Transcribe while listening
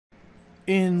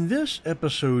In this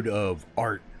episode of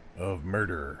Art of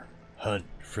Murder, Hunt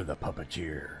for the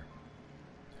Puppeteer,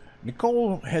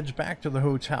 Nicole heads back to the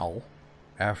hotel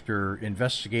after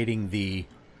investigating the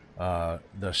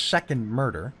second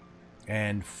murder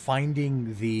and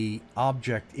finding the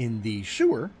object in the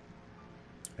sewer.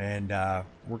 And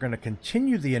we're going to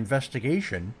continue the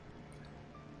investigation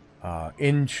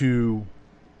into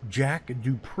Jack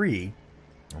Dupree,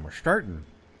 and we're starting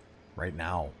right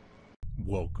now.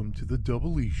 Welcome to the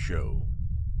Double E Show.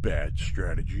 Bad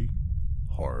strategy,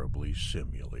 horribly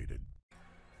simulated.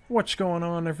 What's going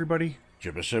on, everybody?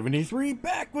 Jibba 73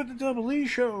 back with the Double E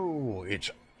Show.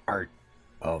 It's Art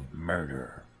of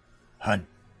Murder, Hunt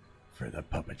for the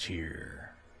Puppeteer.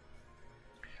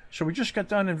 So we just got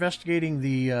done investigating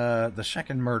the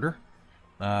second murder.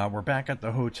 We're back at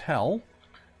the hotel,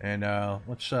 and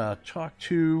let's talk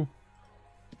to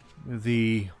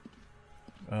the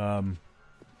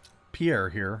Pierre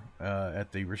here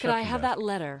at the reception Could I have desk. that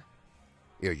letter?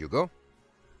 Here you go.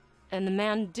 And the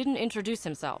man didn't introduce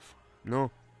himself. No,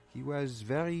 he was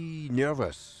very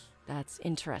nervous. That's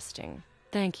interesting.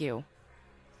 Thank you.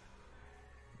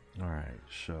 All right,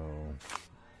 so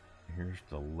here's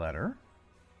the letter.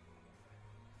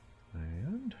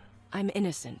 And I'm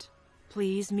innocent.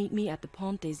 Please meet me at the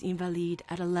Pont des Invalides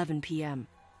at 11 p.m.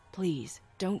 Please,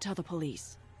 don't tell the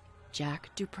police. Jack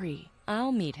Dupree.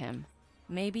 I'll meet him.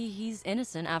 Maybe he's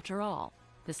innocent after all.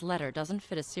 This letter doesn't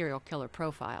fit a serial killer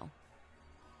profile.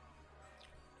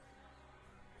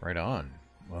 right on.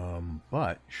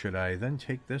 But should I then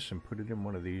take this and put it in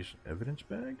one of these evidence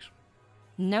bags?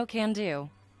 No can do.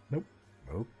 Nope.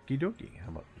 Okie dokie. How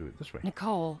about do it this way?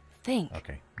 Nicole, think.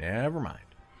 Okay, never mind.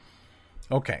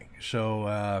 Okay, so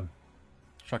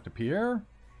let's talk to Pierre.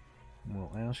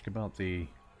 We'll ask about the...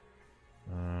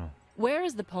 Where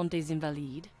is the Pont des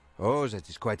Invalides? Oh, that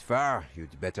is quite far.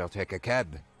 You'd better take a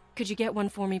cab. Could you get one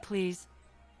for me, please?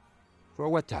 For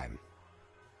what time?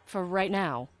 For right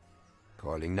now.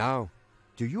 Calling now.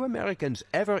 Do you Americans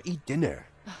ever eat dinner?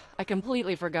 I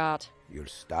completely forgot. You'll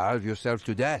starve yourself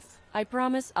to death. I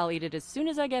promise I'll eat it as soon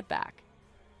as I get back.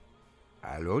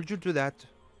 I'll hold you to that.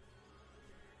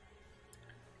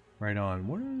 Right on.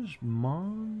 What is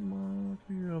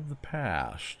Montmartre of the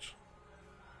past?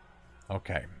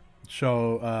 Okay,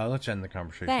 so let's end the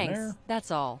conversation Thanks. there.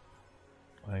 That's all.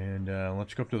 And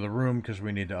let's go up to the room because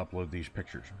we need to upload these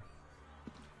pictures.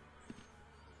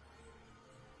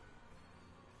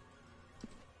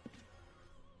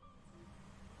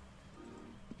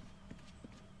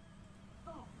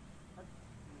 Okay,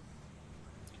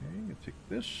 I'm gonna take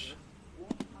this,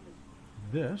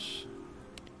 this,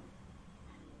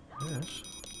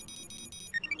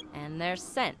 And they're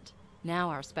sent.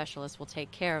 Now our specialist will take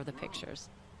care of the pictures.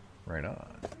 right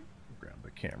on. Grab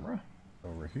the camera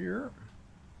over here.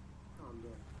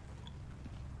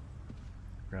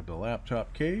 Grab the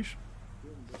laptop case.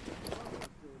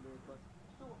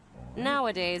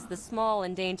 Nowadays, the small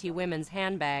and dainty women's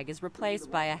handbag is replaced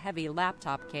by a heavy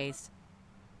laptop case.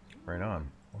 Right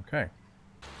on. Okay.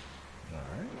 All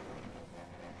right.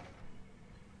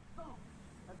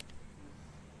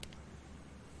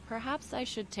 Perhaps I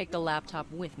should take the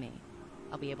laptop with me.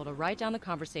 I'll be able to write down the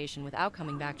conversation without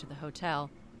coming back to the hotel.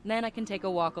 Then I can take a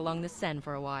walk along the Seine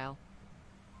for a while.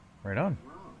 Right on.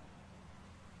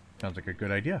 Sounds like a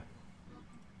good idea.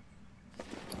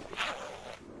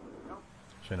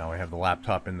 So now we have the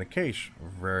laptop in the case.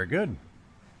 Very good.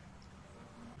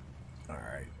 All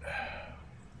right.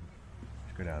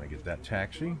 Let's go down and get that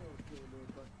taxi.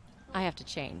 I have to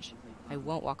change. I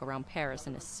won't walk around Paris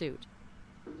in a suit.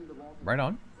 Right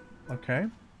on. Okay.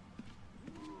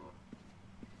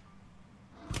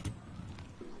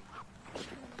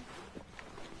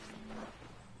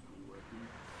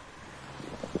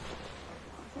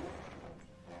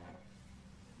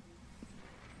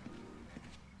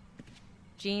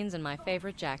 Jeans and my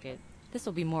favorite jacket. This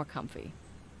will be more comfy.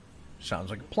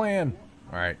 Sounds like a plan.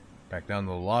 All right. Back down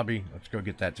to the lobby. Let's go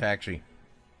get that taxi.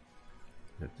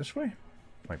 Is it this way?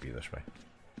 Might be this way.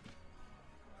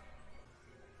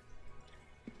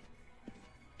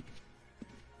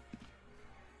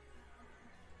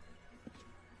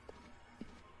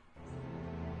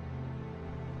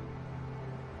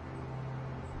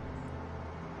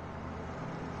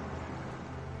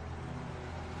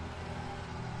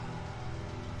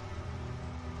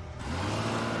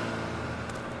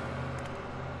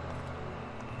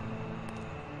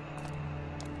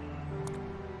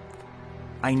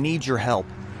 I need your help.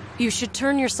 You should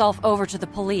turn yourself over to the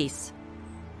police.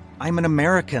 I'm an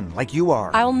American, like you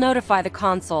are. I'll notify the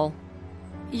consul.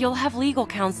 You'll have legal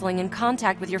counseling and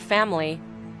contact with your family.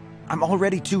 I'm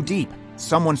already too deep.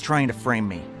 Someone's trying to frame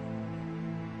me.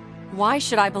 Why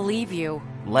should I believe you?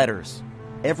 Letters.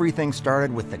 Everything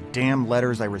started with the damn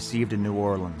letters I received in New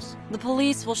Orleans. The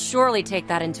police will surely take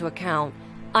that into account.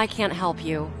 I can't help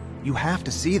you. You have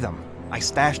to see them. I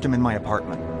stashed them in my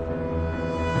apartment.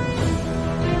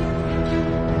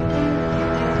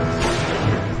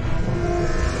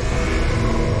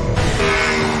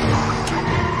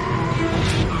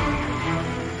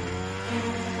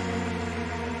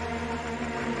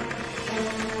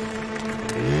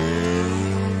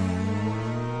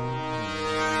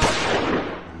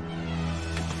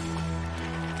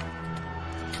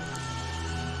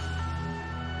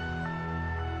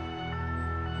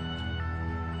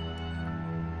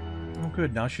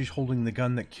 Good. Now she's holding the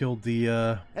gun that killed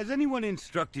the, Has anyone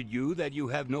instructed you that you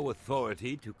have no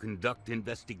authority to conduct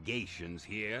investigations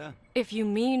here? If you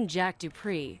mean Jack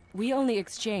Dupree, we only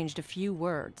exchanged a few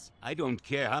words. I don't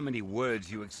care how many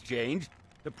words you exchanged.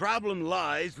 The problem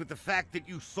lies with the fact that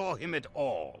you saw him at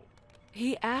all.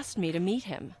 He asked me to meet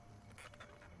him.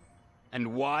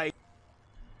 And why?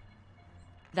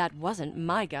 That wasn't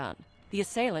my gun. The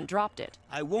assailant dropped it.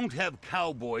 I won't have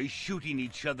cowboys shooting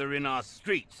each other in our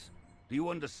streets. Do you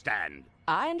understand?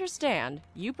 I understand.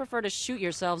 You prefer to shoot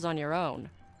yourselves on your own.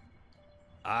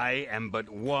 I am but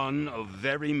one of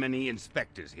very many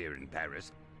inspectors here in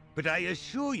Paris. But I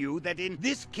assure you that in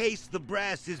this case, the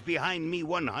brass is behind me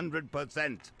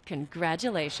 100%.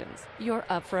 Congratulations. You're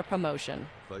up for a promotion.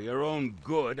 For your own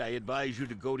good, I advise you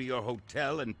to go to your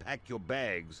hotel and pack your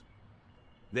bags.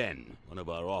 Then, one of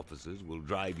our officers will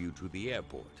drive you to the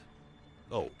airport.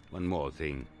 Oh, one more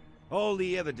thing. All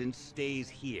the evidence stays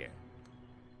here.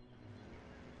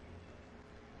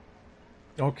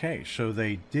 Okay, so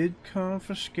they did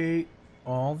confiscate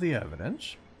all the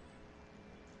evidence,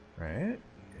 right?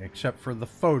 Except for the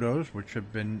photos, which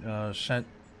have been sent,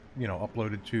 you know,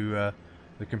 uploaded to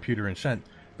the computer and sent.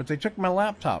 But they took my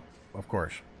laptop, of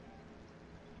course.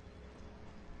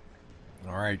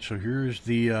 All right, so here's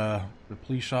the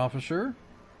police officer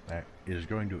that is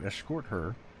going to escort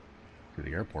her to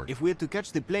the airport. If we're to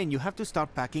catch the plane, you have to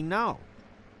start packing now.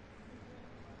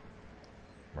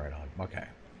 Right on. Okay.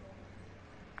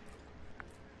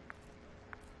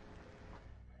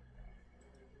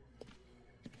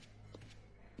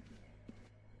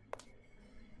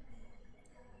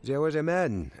 There was a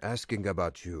man asking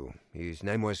about you. His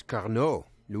name was Carnot,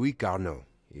 Louis Carnot.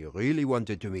 He really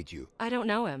wanted to meet you. I don't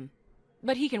know him,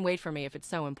 but he can wait for me if it's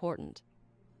so important.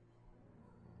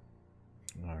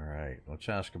 All right, let's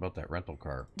ask about that rental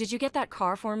car. Did you get that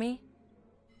car for me?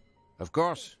 Of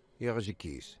course. Here are the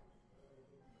keys.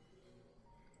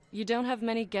 You don't have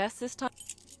many guests this time?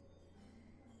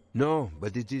 No,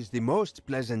 but it is the most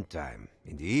pleasant time.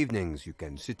 In the evenings, you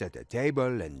can sit at a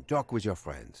table and talk with your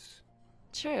friends.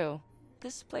 True.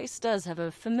 This place does have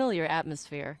a familiar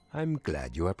atmosphere. I'm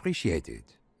glad you appreciate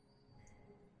it.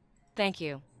 Thank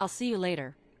you. I'll see you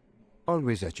later.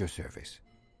 Always at your service.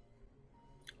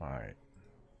 All right.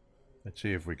 Let's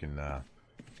see if we can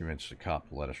convince the cop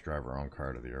to let us drive our own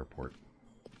car to the airport.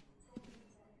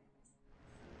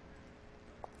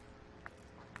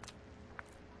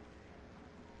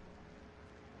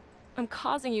 I'm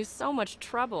causing you so much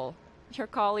trouble. Your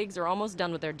colleagues are almost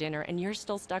done with their dinner and you're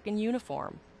still stuck in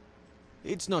uniform.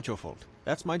 It's not your fault.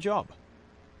 That's my job.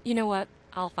 You know what?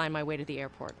 I'll find my way to the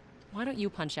airport. Why don't you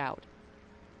punch out?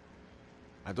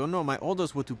 I don't know. My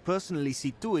orders were to personally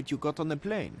see to it you got on the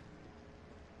plane.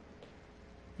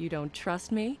 You don't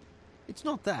trust me? It's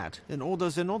not that. An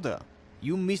order's an order.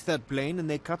 You missed that plane and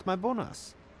they cut my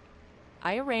bonus.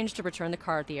 I arranged to return the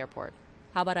car at the airport.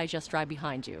 How about I just drive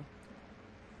behind you?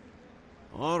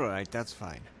 Alright, that's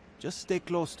fine. Just stay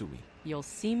close to me. You'll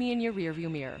see me in your rearview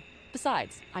mirror.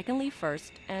 Besides, I can leave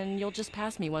first, and you'll just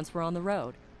pass me once we're on the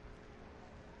road.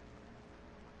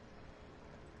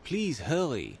 Please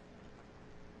hurry.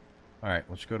 All right,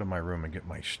 let's go to my room and get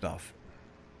my stuff.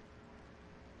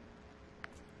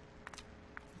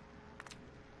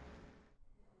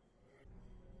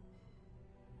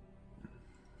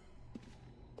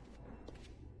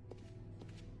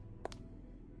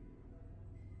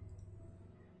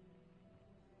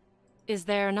 Is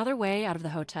there another way out of the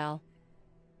hotel?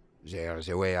 There's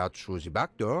a way out through the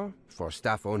back door, for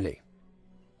staff only.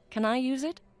 Can I use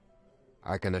it?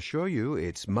 I can assure you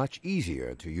it's much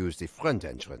easier to use the front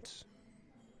entrance.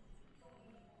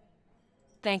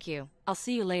 Thank you. I'll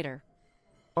see you later.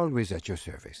 Always at your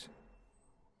service.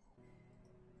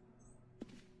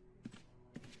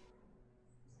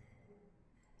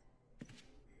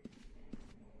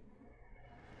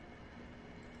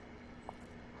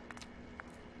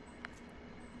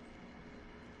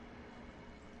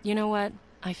 You know what?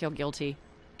 I feel guilty.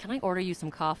 Can I order you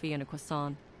some coffee and a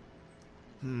croissant?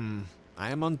 I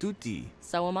am on duty.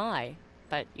 So am I.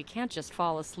 But you can't just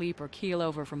fall asleep or keel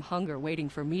over from hunger waiting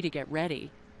for me to get ready.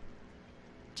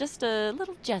 Just a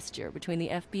little gesture between the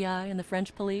FBI and the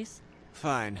French police.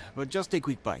 Fine, but just a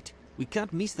quick bite. We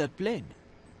can't miss that plane.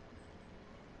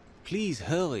 Please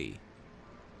hurry.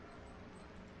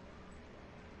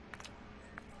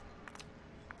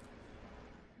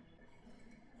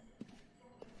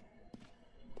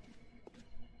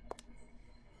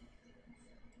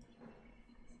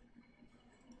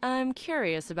 I'm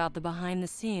curious about the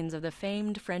behind-the-scenes of the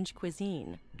famed French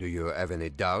cuisine. Do you have any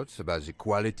doubts about the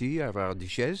quality of our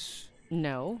dishes?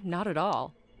 No, not at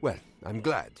all. Well, I'm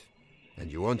glad.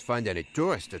 And you won't find any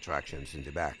tourist attractions in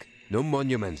the back. No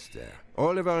monuments there.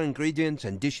 All of our ingredients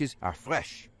and dishes are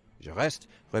fresh. The rest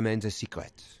remains a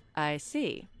secret. I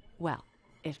see. Well,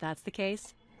 if that's the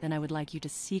case, then I would like you to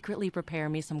secretly prepare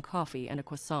me some coffee and a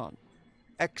croissant.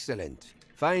 Excellent.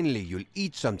 Finally, you'll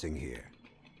eat something here.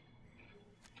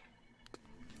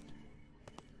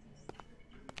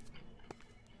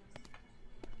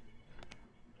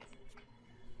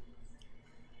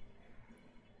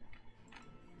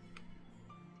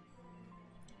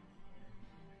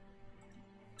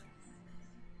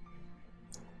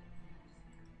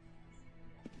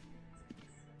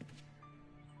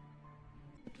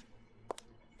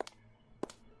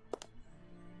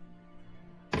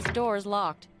 This door is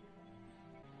locked.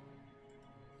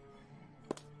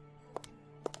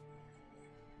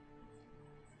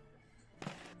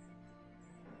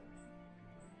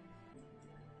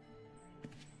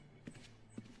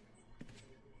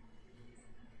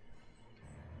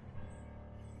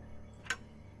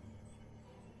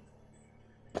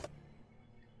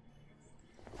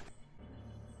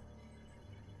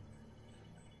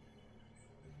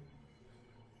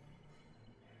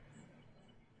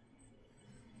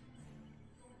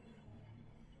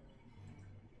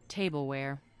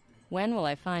 Tableware. When will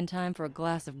I find time for a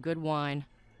glass of good wine?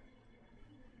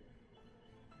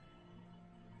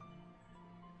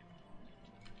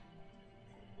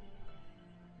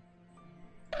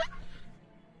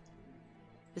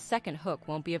 The second hook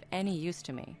won't be of any use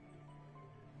to me.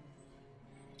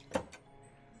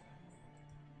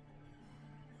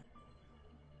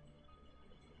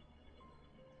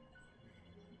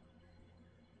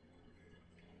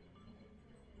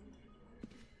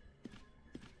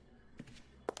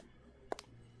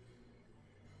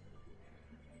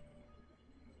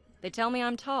 They tell me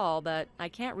I'm tall, but I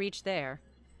can't reach there.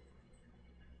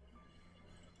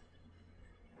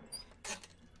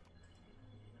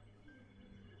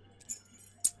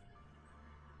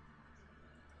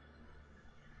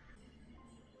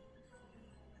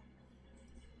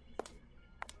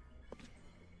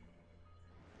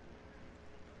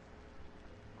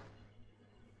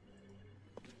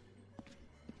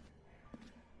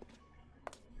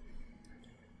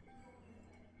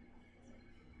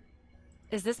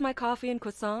 Is this my coffee and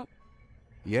croissant?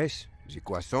 Yes, the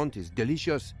croissant is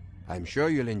delicious. I'm sure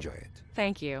you'll enjoy it.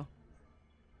 Thank you.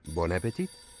 Bon appetit.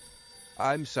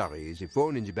 I'm sorry, the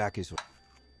phone in the back is...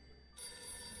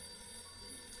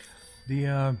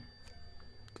 The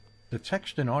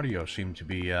text and audio seem to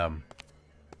be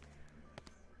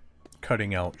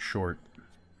cutting out short.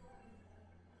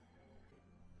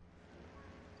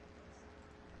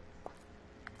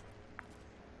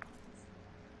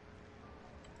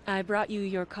 I brought you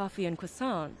your coffee and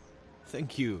croissant.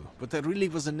 Thank you, but that really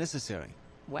wasn't necessary.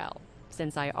 Well,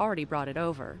 since I already brought it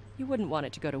over, you wouldn't want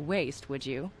it to go to waste, would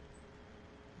you?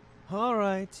 All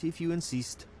right, if you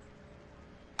insist.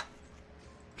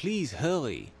 Please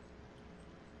hurry.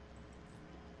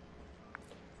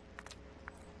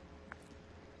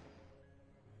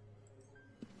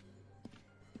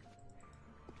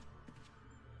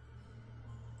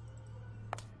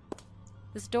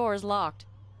 This door is locked.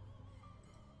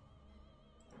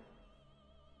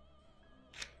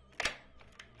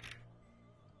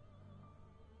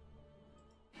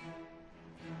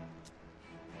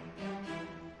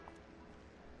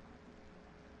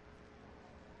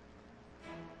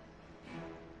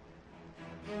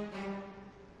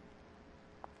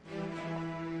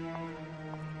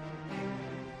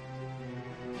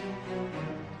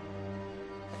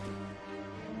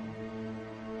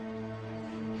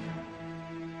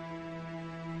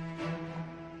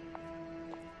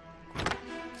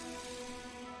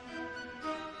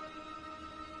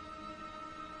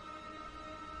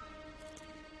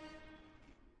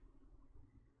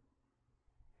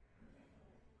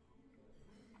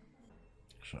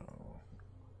 So,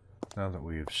 now that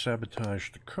we have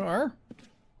sabotaged the car,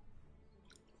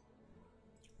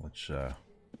 let's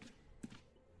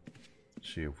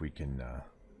see if we can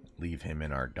leave him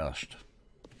in our dust.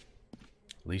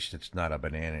 At least it's not a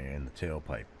banana in the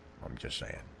tailpipe. I'm just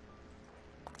saying.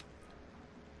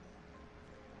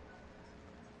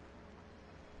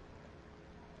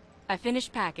 I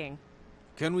finished packing.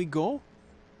 Can we go?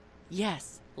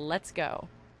 Yes, let's go.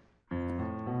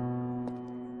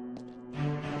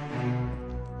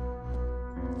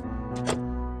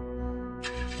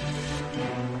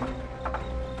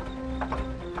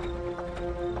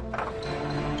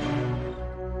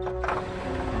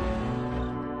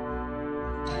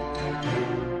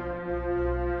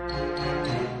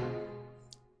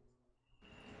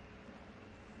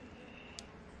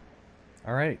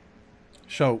 All right.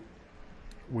 So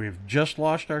we've just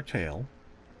lost our tail.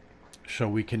 So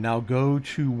we can now go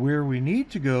to where we need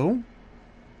to go,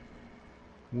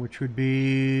 which would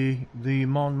be the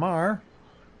Montmartre,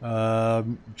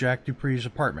 Jack Dupree's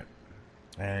apartment.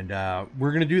 And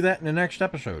we're going to do that in the next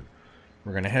episode.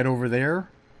 We're going to head over there,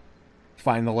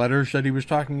 find the letters that he was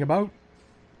talking about,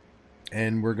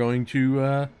 and we're going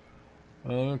to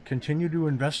continue to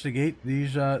investigate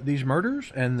these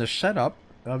murders and the setup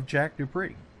of Jack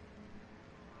Dupree.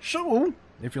 So,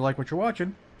 if you like what you're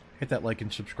watching, hit that like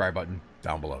and subscribe button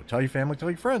down below. Tell your family, tell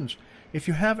your friends. If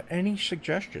you have any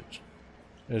suggestions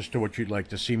as to what you'd like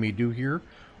to see me do here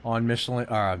on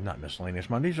not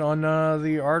Miscellaneous Mondays, on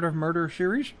the Art of Murder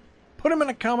series, put them in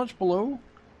the comments below,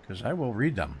 because I will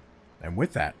read them. And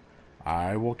with that,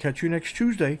 I will catch you next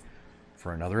Tuesday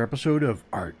for another episode of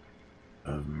Art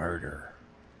of Murder.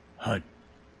 Hunt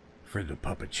for the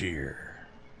Puppeteer.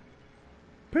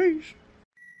 Peace.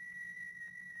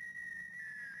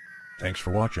 Thanks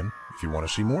for watching. If you want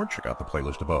to see more, check out the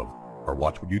playlist above, or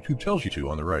watch what YouTube tells you to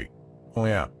on the right. Oh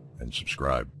yeah, and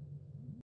subscribe.